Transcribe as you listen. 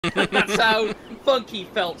That's how Funky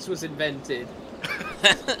Felts was invented.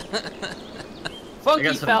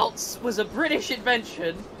 Funky Felts was a British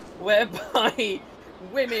invention whereby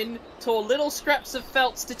women tore little scraps of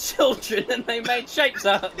felts to children and they made shapes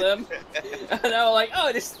out of them. And they were like,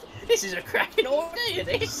 oh, this is a cracking idea,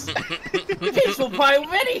 this. Kids will play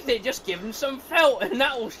with anything, just give them some felt and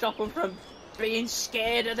that will stop them from being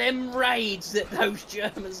scared of them raids that those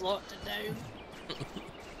Germans like to do.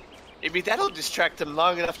 Maybe that'll distract them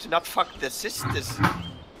long enough to not fuck their sisters.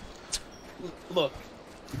 Look,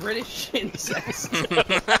 British incest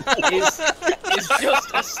is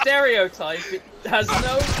just a stereotype. It has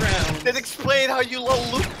no ground. Then explain how you all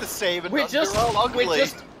look the same and they're all ugly. We're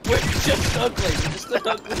just ugly. We're just an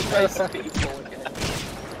ugly race of people again.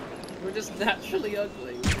 We're just naturally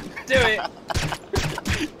ugly. Do it.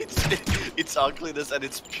 It's ugliness and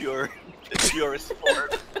it's pure, the purest form.